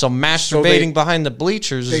masturbating behind the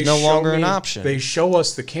bleachers is no longer an option. They show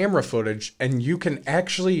us the camera footage, and you can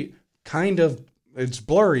actually it's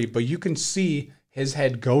blurry, but you can see his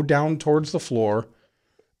head go down towards the floor.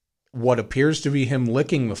 What appears to be him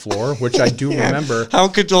licking the floor, which I do remember. How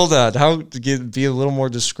could hold that? How to be a little more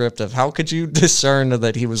descriptive? How could you discern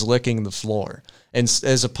that he was licking the floor,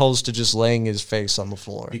 as opposed to just laying his face on the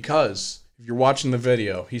floor? Because if you're watching the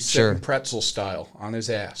video, he's sitting pretzel style on his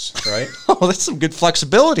ass, right? Oh, that's some good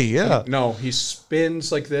flexibility, yeah. No, he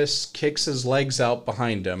spins like this, kicks his legs out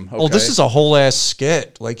behind him. Okay? Oh, this is a whole ass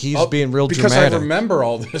skit. Like he's being real dramatic. Because I remember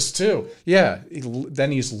all this too. Yeah.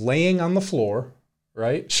 Then he's laying on the floor.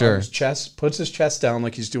 Right? Sure. On his chest, puts his chest down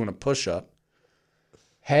like he's doing a push-up.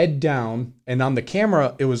 Head down, and on the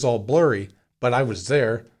camera, it was all blurry, but I was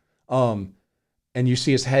there. And you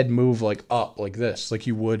see his head move like up, like this, like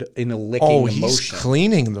you would in a licking motion. Oh, he's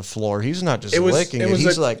cleaning the floor. He's not just licking it.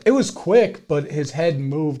 It was quick, but his head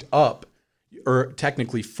moved up, or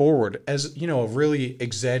technically forward, as, a really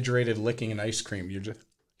exaggerated licking an ice cream. You're just,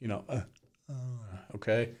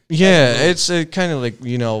 okay? Yeah, it's kind of like,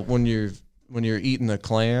 when you're eating a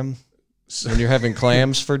clam, when you're having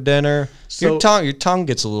clams for dinner, your tongue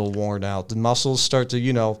gets a little worn out. The muscles start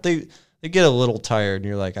to, they get a little tired, and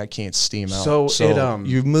you're like, I can't steam out. So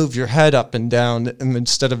you move your head up and down, and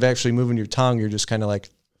instead of actually moving your tongue, you're just kind of like.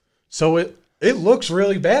 So it looks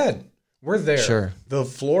really bad. We're there. Sure. The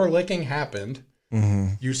floor licking happened.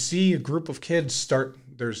 Mm-hmm. You see a group of kids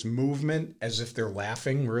there's movement as if they're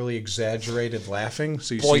laughing, really exaggerated laughing.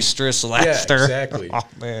 So you boisterous laughter. Yeah, exactly. Oh,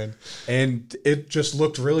 man. And it just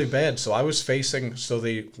looked really bad. So I was facing,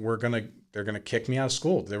 they're gonna kick me out of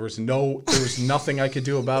school. There was nothing I could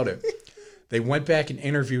do about it. They went back and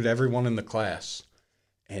interviewed everyone in the class.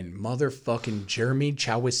 And motherfucking Jeremy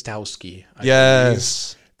Chawistowski.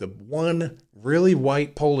 Yes. The one really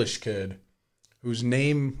white Polish kid whose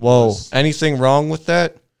name anything wrong with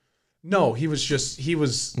that? No, he was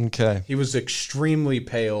okay. He was extremely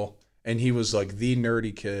pale, and he was like the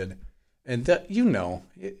nerdy kid. And that,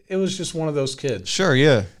 it was just one of those kids. Sure,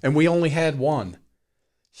 yeah. And we only had one.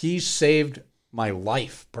 He saved my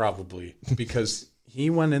life, probably, because he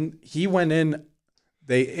went in,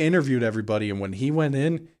 they interviewed everybody, and when he went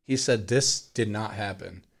in, he said this did not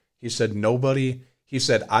happen. He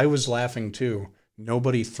said I was laughing too.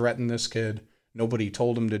 Nobody threatened this kid. Nobody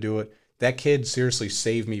told him to do it. That kid seriously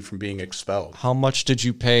saved me from being expelled. How much did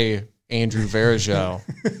you pay Andrew Verajao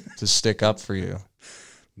to stick up for you?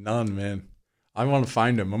 None, man. I want to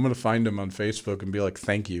find him. I'm going to find him on Facebook and be like,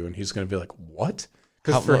 thank you. And he's going to be like, what?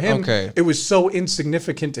 Because for him, it was so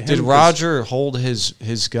insignificant to him. Did Roger hold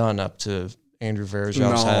his gun up to Andrew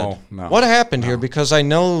Verajao's head? No. What happened here? Because I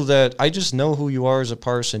just know who you are as a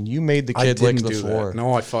person. You made the kid lick the floor. That.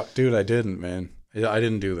 No, I didn't, man. I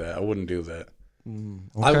didn't do that. I wouldn't do that.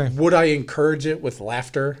 Okay. Would I encourage it with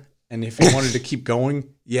laughter? And if he wanted to keep going,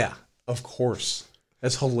 yeah, of course.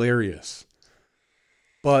 That's hilarious.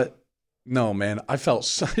 But no, man, I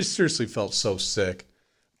seriously felt so sick.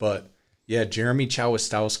 But yeah, Jeremy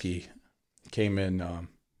Chawistowski, came in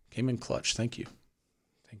clutch. Thank you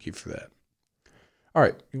for that. All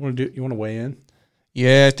right, you want to weigh in?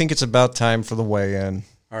 Yeah, I think it's about time for the weigh-in.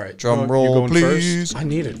 All right, drum roll, please. First? I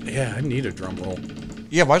need a drum roll.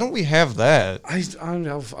 Yeah, why don't we have that?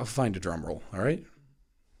 I'll find a drum roll. All right.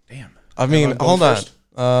 Damn. I mean, hold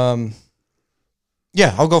on.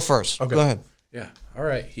 Yeah, I'll go first. Okay. Go ahead. Yeah. All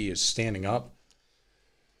right. He is standing up.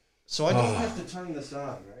 So I don't have to turn this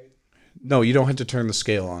on, right? No, you don't have to turn the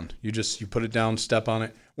scale on. You put it down, step on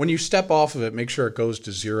it. When you step off of it, make sure it goes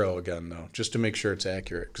to 0 again, though, just to make sure it's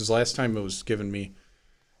accurate. Because last time it was giving me,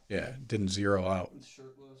 didn't zero out.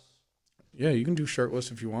 Shirtless. Yeah, you can do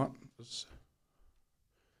shirtless if you want.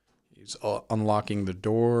 He's unlocking the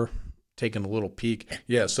door, taking a little peek.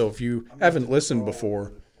 Yeah, so if you haven't listened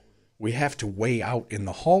before, we have to weigh out in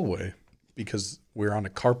the hallway because we're on a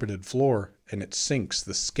carpeted floor and it sinks.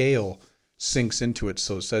 The scale sinks into it,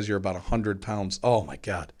 so it says you're about 100 pounds. Oh, my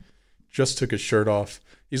God. Just took his shirt off.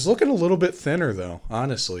 He's looking a little bit thinner, though,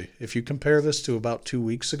 honestly. If you compare this to about 2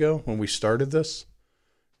 weeks ago when we started this.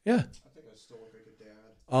 Yeah. I think I still look like a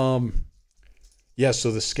dad. Yeah,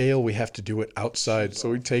 so the scale, we have to do it outside.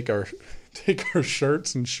 So we take our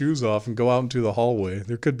shirts and shoes off and go out into the hallway.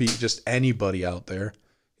 There could be just anybody out there.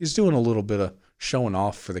 He's doing a little bit of showing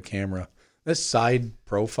off for the camera. This side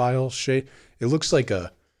profile shade, it looks like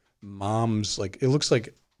a mom's, it looks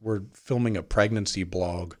like we're filming a pregnancy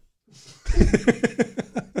blog.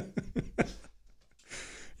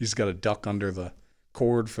 He's got a duck under the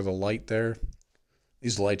cord for the light there.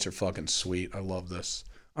 These lights are fucking sweet. I love this.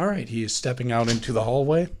 All right, he is stepping out into the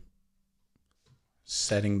hallway,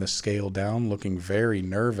 setting the scale down, looking very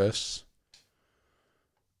nervous.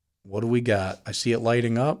 What do we got? I see it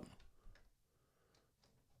lighting up.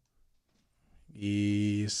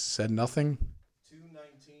 He said nothing.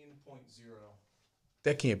 219.0.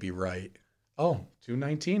 That can't be right. Oh,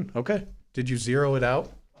 219. Okay. Did you zero it out?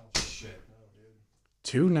 Oh, shit. No, dude.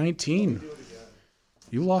 219. Do it again.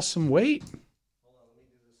 You lost some weight. Hold on, let me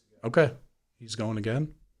do this again. Okay. He's going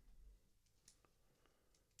again.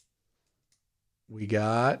 We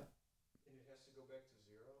got... It has to go back to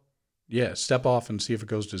 0? Yeah, step off and see if it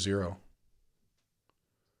goes to 0.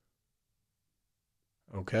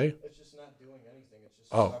 Okay. It's just not doing anything. It's just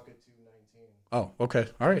Oh. stuck at 219. Oh, okay.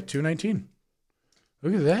 All right, 219.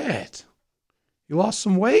 Look at that. You lost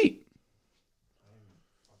some weight. I'm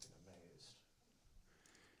fucking amazed.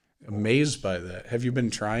 Amazed by that. Have you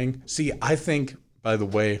been trying? See, I think, by the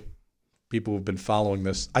way, people who've been following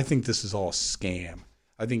this, I think this is all a scam.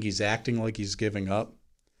 I think he's acting like he's giving up,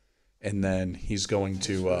 and then he's going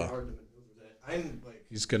to, It's really hard to maneuver that. I'm like,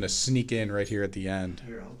 he's going to sneak in right here at the end.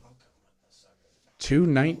 here, I'll come in a second.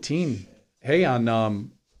 219. Hey,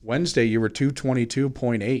 on Wednesday, you were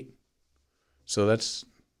 222.8. So that's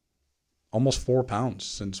almost 4 pounds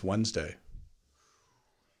since Wednesday.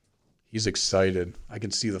 He's excited. I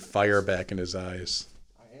can see the fire back in his eyes.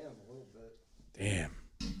 I am a little bit. Damn.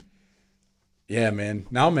 Yeah, man.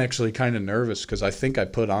 Now I'm actually kind of nervous because I think I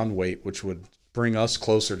put on weight, which would bring us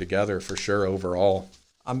closer together for sure overall.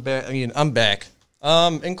 I'm back. I'm back.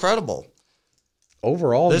 Incredible.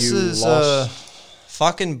 Overall, This you is lost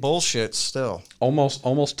fucking bullshit still.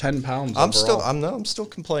 almost 10 pounds I'm overall. I'm still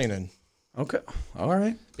complaining. Okay. All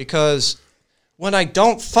right. Because when I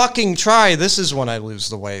don't fucking try, this is when I lose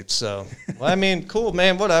the weight. So, well, I mean, cool,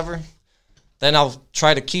 man, whatever. Then I'll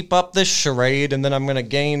try to keep up this charade, and then I'm going to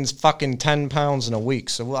gain fucking 10 pounds in a week.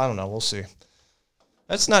 So, I don't know. We'll see.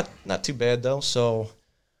 That's not too bad, though. So,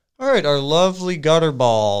 all right, our lovely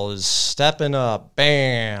Gutterball is stepping up.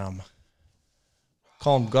 Bam.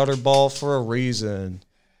 Call him Gutterball for a reason.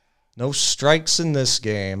 No strikes in this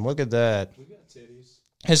game. Look at that. We got titties.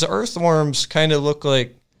 His earthworms kind of look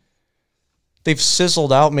like they've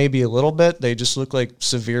sizzled out maybe a little bit. They just look like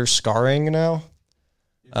severe scarring now.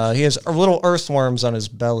 He has little earthworms on his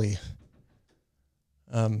belly.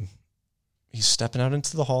 He's stepping out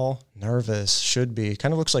into the hall. Nervous. Should be.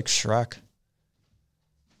 Kind of looks like Shrek.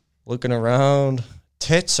 Looking around.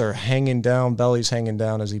 Tits are hanging down. Belly's hanging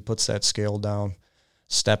down as he puts that scale down.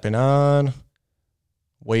 Stepping on.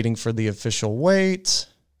 Waiting for the official weight.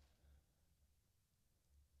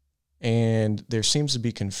 And there seems to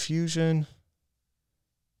be confusion.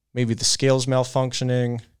 Maybe the scale's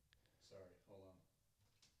malfunctioning.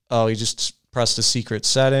 Oh, he just pressed a secret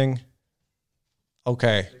setting.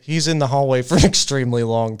 Okay. He's in the hallway for an extremely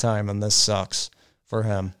long time, and this sucks for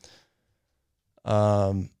him.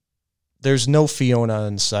 There's no Fiona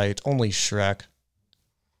in sight, only Shrek.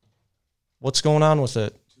 What's going on with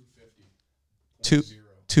it?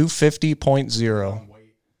 250.0.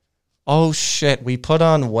 Oh, shit. We put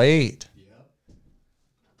on weight.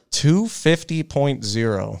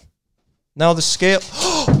 250.0. Now the scale.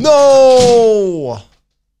 No.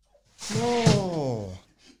 No.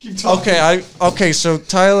 Keep talking. Okay. So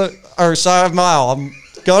Tyler or Mile,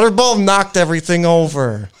 Gutterball knocked everything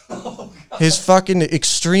over. His fucking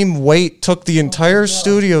extreme weight took the entire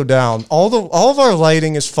studio down. All of our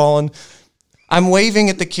lighting is fallen. I'm waving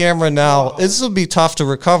at the camera now. Wow. This will be tough to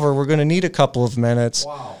recover. We're going to need a couple of minutes.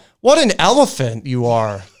 Wow. What an elephant you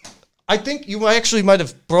are. I think you actually might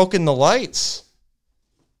have broken the lights.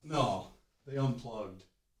 No, they unplugged.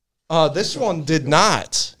 This one did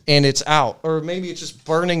not, and it's out. Or maybe it's just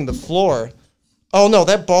burning the floor. Oh, no,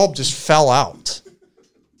 that bulb just fell out.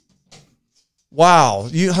 Wow.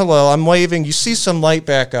 Hello, I'm waving. You see some light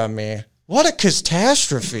back on me. What a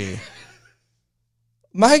catastrophe.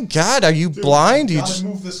 My God, are you blind? You you gotta just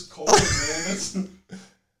move this cord, man.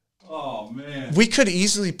 Oh, man. We could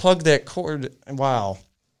easily plug that cord. Wow.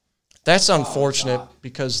 That's unfortunate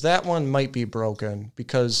because that one might be broken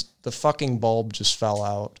because the fucking bulb just fell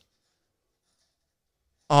out.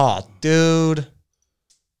 Oh, dude.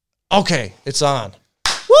 Okay, it's on.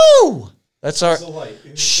 Woo! That's our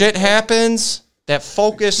shit happens. That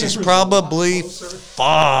focus is probably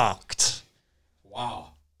fucked. Wow.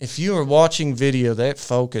 If you are watching video, that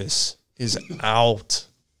focus is out.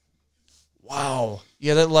 Wow.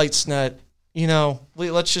 Yeah, that light's not,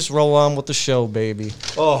 let's just roll on with the show, baby.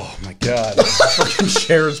 Oh, my God. The fucking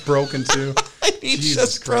chair is broken, too. He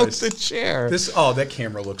just broke the chair. That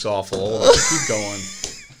camera looks awful. Keep going.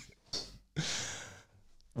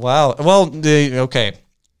 Wow. Well, okay.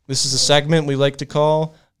 This is a segment we like to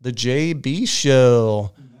call the JB Show.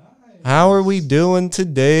 Nice. How are we doing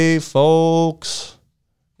today, folks?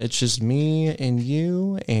 It's just me and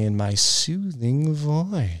you and my soothing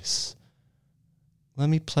voice. Let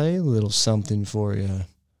me play a little something for you.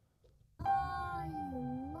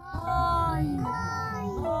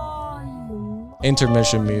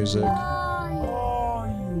 Intermission music.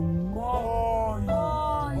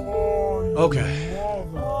 Okay.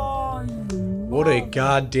 What a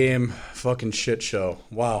goddamn fucking shit show.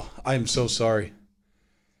 Wow. I am so sorry.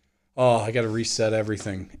 Oh, I got to reset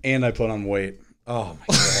everything. And I put on weight. Oh,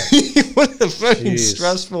 my God. What a fucking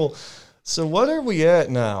stressful. So what are we at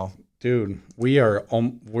now? Dude, we're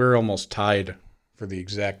almost tied for the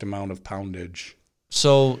exact amount of poundage.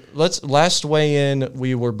 So last weigh in,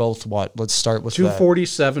 we were both what? Let's start with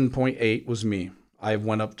 247.8 was me. I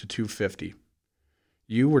went up to 250.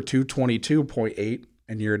 You were 222.8,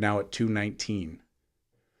 and you're now at 219.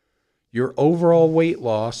 Your overall weight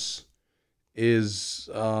loss is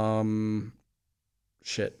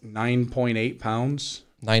 9.8 pounds.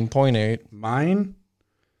 9.8. Mine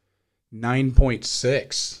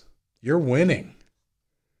 9.6. You're winning.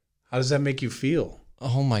 How does that make you feel?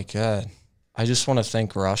 Oh my God. I just want to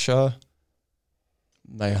thank Russia,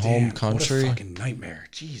 my home country. What a fucking nightmare.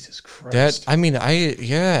 Jesus Christ.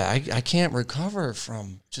 I can't recover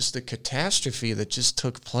from just the catastrophe that just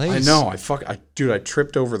took place. I know. I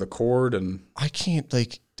tripped over the cord and I can't,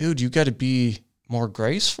 dude, you got to be more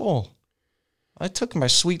graceful. I took my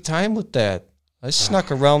sweet time with that. I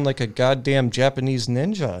snuck around like a goddamn Japanese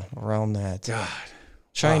ninja around that. God.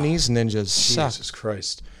 Chinese ninjas suck. Jesus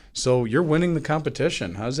Christ. So you're winning the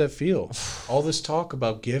competition. How does that feel? All this talk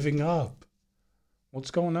about giving up.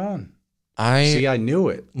 What's going on? I knew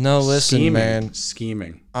it. No, listen, man.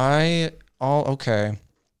 Scheming. Okay.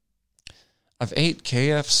 I've ate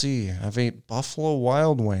KFC. I've ate Buffalo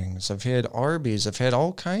Wild Wings. I've had Arby's. I've had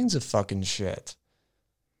all kinds of fucking shit.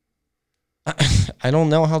 I don't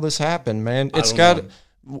know how this happened, man.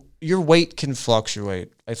 Your weight can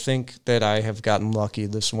fluctuate. I think that I have gotten lucky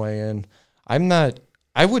this way in. I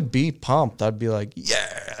would be pumped. I'd be like,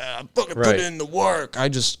 yeah, I'm fucking putting in the work.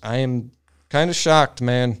 I am kind of shocked,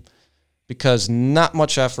 man, because not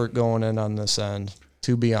much effort going in on this end,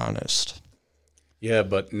 to be honest. Yeah,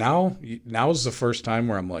 but now is the first time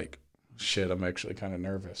where I'm like, shit, I'm actually kind of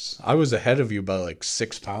nervous. I was ahead of you by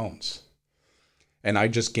 6 pounds, and I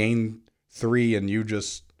just gained 3, and you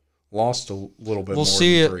just lost a little bit more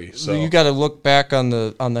than 3. So you got to look back on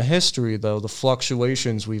the history, though, the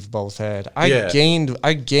fluctuations we've both had. I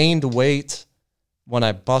gained weight when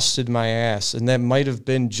I busted my ass, and that might have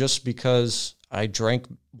been just because I drank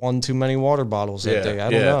one too many water bottles that day. I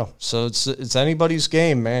don't know. So it's anybody's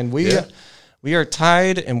game, man. We are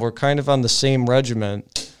tied, and we're kind of on the same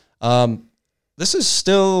regiment. This is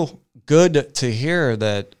still good to hear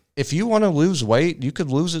that if you want to lose weight, you could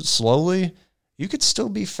lose it slowly. You could still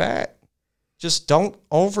be fat. Just don't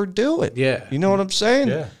overdo it. Yeah. You know what I'm saying?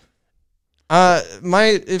 Yeah.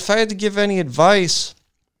 If I had to give any advice,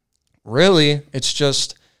 really, it's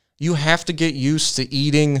just you have to get used to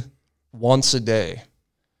eating once a day.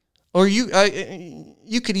 Or you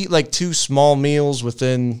could eat like 2 small meals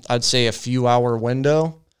within, I'd say, a few hour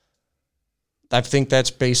window. I think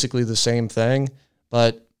that's basically the same thing.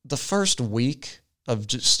 But the first week of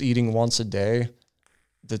just eating once a day,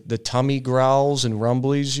 the tummy growls and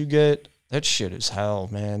rumblies you get, that shit is hell,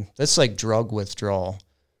 man. That's like drug withdrawal.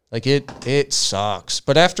 Like it sucks.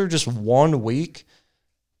 But after just 1 week,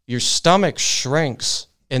 your stomach shrinks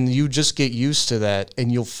and you just get used to that. And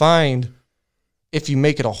you'll find, if you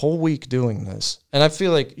make it a whole week doing this, and I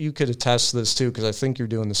feel like you could attest to this too, because I think you're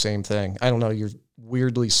doing the same thing. I don't know, you're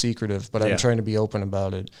weirdly secretive, but I'm trying to be open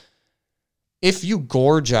about it. If you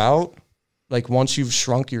gorge out, like once you've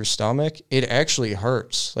shrunk your stomach, it actually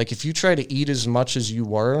hurts. Like if you try to eat as much as you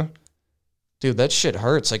were, dude, that shit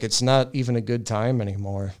hurts. Like it's not even a good time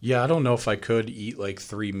anymore. Yeah, I don't know if I could eat like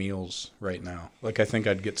 3 meals right now. Like I think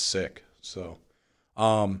I'd get sick. So,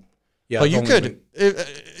 yeah. But you could.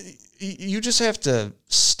 You just have to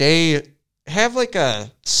have like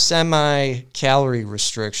a semi-calorie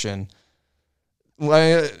restriction.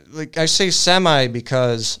 Like I say semi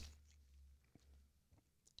because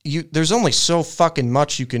there's only so fucking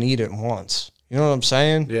much you can eat at once. You know what I'm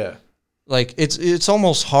saying? Yeah. Like it's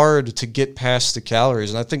almost hard to get past the calories,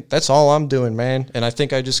 and I think that's all I'm doing, man. And I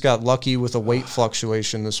think I just got lucky with a weight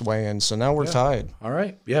fluctuation this weigh-in, so now we're tied. All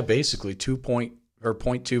right. Yeah, basically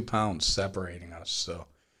 0.2 pounds separating us. So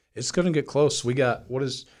it's gonna get close. We got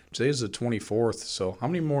today is the 24th. So how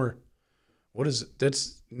many more? What is it?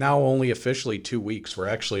 That's now only officially 2 weeks. We're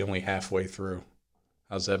actually only halfway through.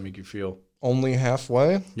 How's that make you feel? Only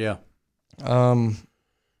halfway? Yeah. I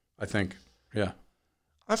think. Yeah.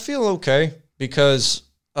 I feel okay because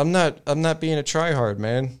I'm not being a tryhard,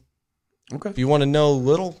 man. Okay. If you want to know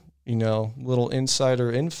little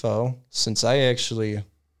insider info, since I actually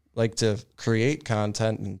like to create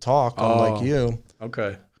content and talk, unlike you.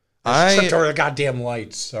 Okay. I tripped over the goddamn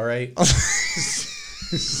lights, all right?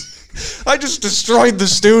 I just destroyed the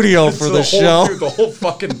studio for the show. The whole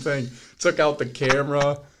fucking thing. Took out the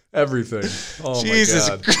camera, everything. Oh, Jesus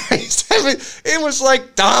my God. Christ. I mean, it was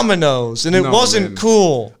like dominoes, and it wasn't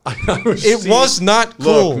cool. It was not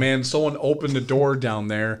cool. Look, man, someone opened the door down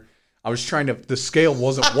there. I was trying to, the scale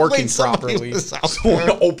wasn't working properly.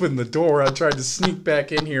 Someone opened the door. I tried to sneak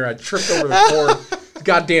back in here. I tripped over the cord.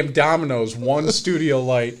 Goddamn dominoes. One studio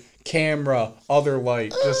light. Camera, other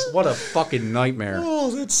light. Just what a fucking nightmare.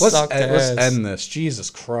 Oh, let's end this.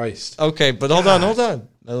 Jesus Christ. Okay, but hold on. A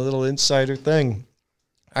little insider thing.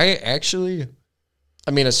 Aside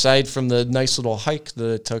from the nice little hike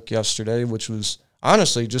that I took yesterday, which was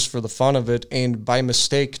honestly just for the fun of it, and by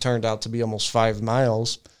mistake turned out to be almost 5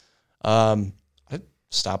 miles, I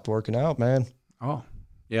stopped working out, man. Oh,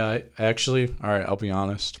 yeah. All right, I'll be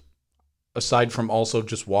honest. Aside from also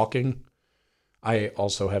just walking, I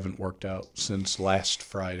also haven't worked out since last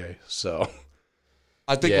Friday, so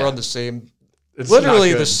I think we're on the same,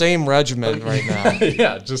 literally the same regimen right now.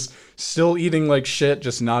 Yeah, just still eating like shit,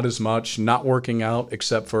 just not as much, not working out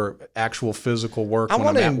except for actual physical work. I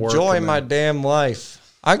want to enjoy my damn life.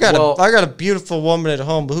 I got a beautiful woman at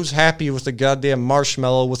home who's happy with the goddamn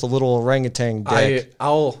marshmallow with a little orangutan dick.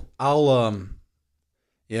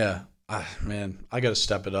 Man, I got to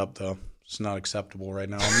step it up though. It's not acceptable right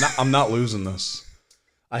now. I'm not losing this.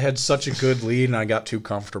 I had such a good lead and I got too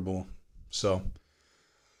comfortable. So,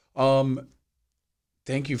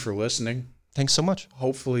 thank you for listening. Thanks so much.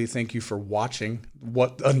 Hopefully, thank you for watching.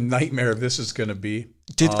 What a nightmare this is going to be.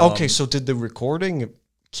 So did the recording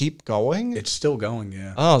keep going? It's still going,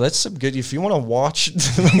 yeah. Oh, that's some good. If you want to watch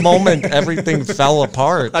the moment everything fell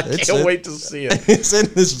apart, I can't wait to see it. It's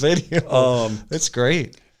in this video. That's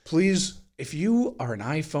great. Please, if you are an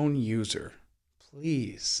iPhone user,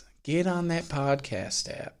 please get on that podcast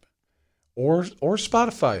app or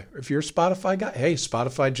Spotify. If you're a Spotify guy, hey,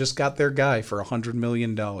 Spotify just got their guy for $100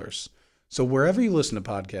 million. So wherever you listen to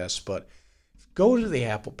podcasts, but go to the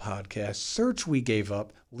Apple Podcast, search We Gave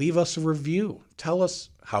Up, leave us a review. Tell us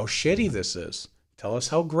how shitty this is. Tell us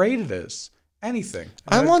how great it is. Anything.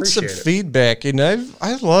 I want some feedback, and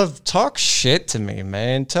I love talk shit to me,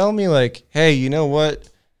 man. Tell me like, hey, you know what?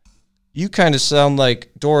 You kind of sound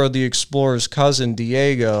like Dora the Explorer's cousin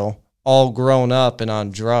Diego, all grown up and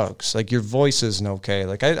on drugs. Like your voice isn't okay.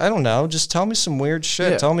 Like I don't know. Just tell me some weird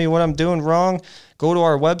shit. Yeah. Tell me what I'm doing wrong. Go to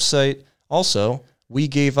our website. Also,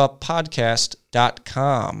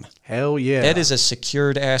 WeGaveUpPodcast.com. Hell yeah. That is a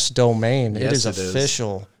secured ass domain. Yes, it is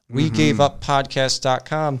official.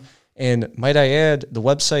 WeGaveUpPodcast.com. And might I add, the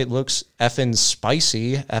website looks effing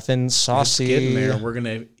spicy, effing saucy. It's getting there. We're going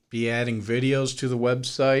to be adding videos to the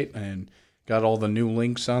website and got all the new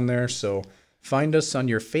links on there. So find us on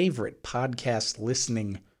your favorite podcast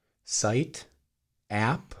listening site,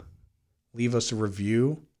 app, leave us a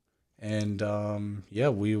review. And,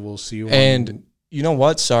 we will see you. And you know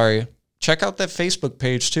what? Sorry. Check out that Facebook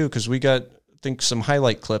page, too, because we got, I think, some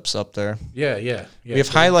highlight clips up there. Yeah. We have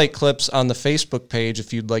highlight clips on the Facebook page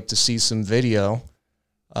if you'd like to see some video.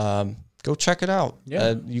 Go check it out.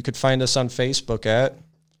 Yeah. You could find us on Facebook at...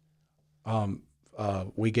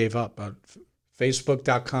 We Gave Up.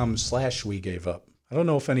 Facebook.com/We Gave Up. I don't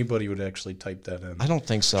know if anybody would actually type that in. I don't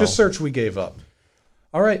think so. Just search We Gave Up.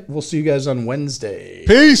 All right. We'll see you guys on Wednesday.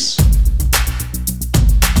 Peace.